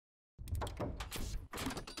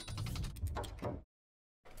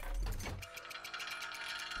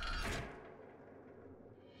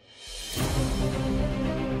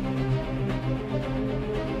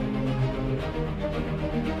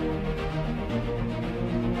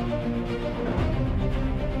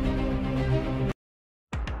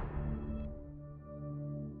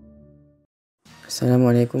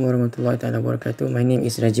Assalamualaikum warahmatullahi wabarakatuh. My name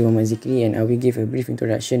is Raji Muhammad Zikri and I will give a brief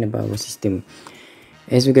introduction about our system.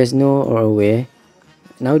 As you guys know or aware,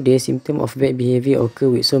 nowadays symptoms of bad behavior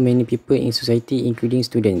occur with so many people in society, including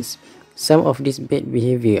students. Some of this bad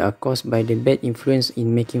behavior are caused by the bad influence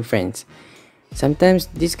in making friends.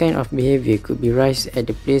 Sometimes this kind of behavior could be raised at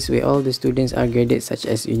the place where all the students are graded, such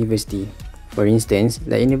as university. For instance,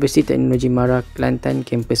 the University Technology Mara Kelantan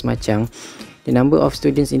campus Machang, the number of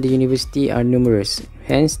students in the university are numerous.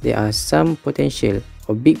 Hence, there are some potential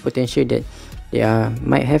or big potential that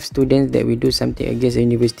might have students that will do something against the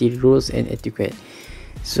university rules and etiquette.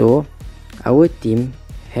 So, our team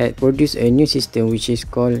had produced a new system which is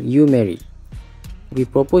called U-Merit. We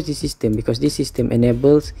propose this system because this system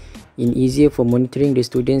enables in easier for monitoring the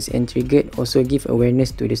students and triggered also give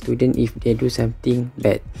awareness to the student if they do something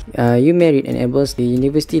bad. U-Merit enables the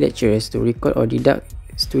university lecturers to record or deduct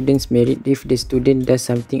students' merit if the student does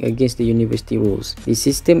something against the university rules. The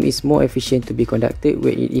system is more efficient to be conducted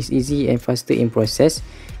where it is easy and faster in process,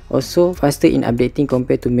 also faster in updating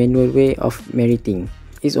compared to manual way of meriting.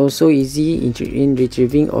 It's also easy in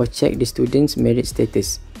retrieving or check the students' merit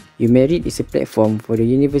status. U-Merit is a platform for the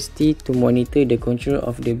university to monitor the control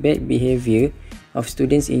of the bad behavior of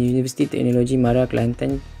students in University Technology Mara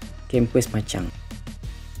Kelantan campus Machang.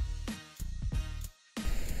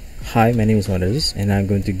 Hi, my name is Aziz and I'm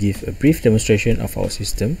going to give a brief demonstration of our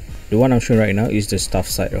system. The one I'm showing right now is the staff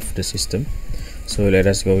side of the system. So let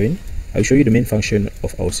us go in. I'll show you the main function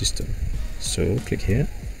of our system. So click here.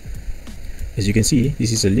 As you can see,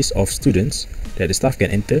 this is a list of students that the staff can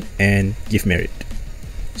enter and give merit.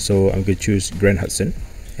 So I'm going to choose Grand Hudson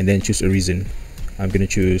and then choose a reason. I'm going to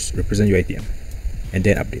choose represent UiTM and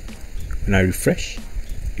then update. When I refresh,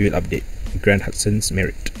 it will update Grand Hudson's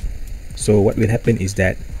merit. So what will happen is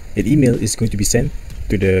that an email is going to be sent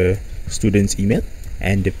to the student's email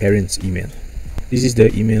and the parent's email. This is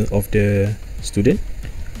the email of the student.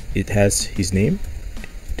 It has his name,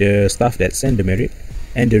 the staff that sent the merit,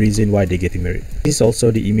 and the reason why they're getting merit. This is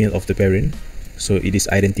also the email of the parent, so it is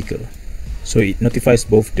identical. So it notifies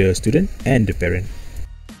both the student and the parent.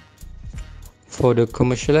 For the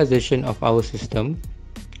commercialization of our system,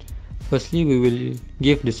 firstly we will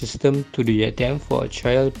give the system to the UiTM for a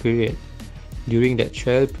trial period. During that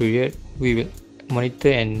trial period, we will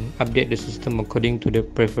monitor and update the system according to the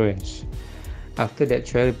preference. After that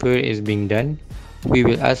trial period is being done, we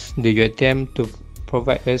will ask the UiTM to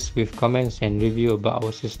provide us with comments and review about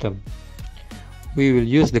our system. We will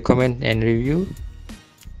use the comment and review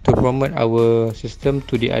to promote our system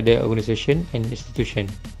to the other organization and institution.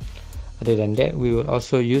 Other than that, we will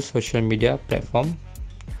also use social media platform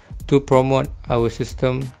to promote our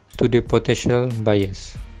system to the potential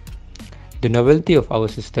buyers. The novelty of our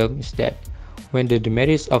system is that when the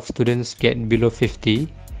merits of students get below 50,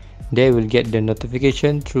 they will get the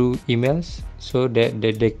notification through emails so that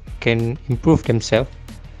they can improve themselves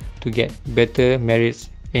to get better merits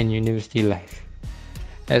in university life.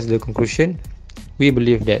 As the conclusion, we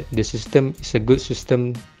believe that the system is a good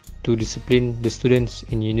system to discipline the students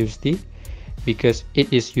in university because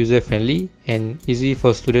it is user-friendly and easy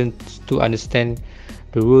for students to understand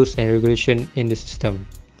the rules and regulations in the system,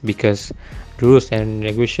 because the rules and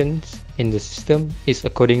regulations in the system is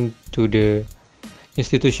according to the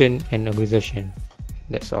institution and organization.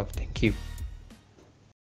 That's all. Thank you.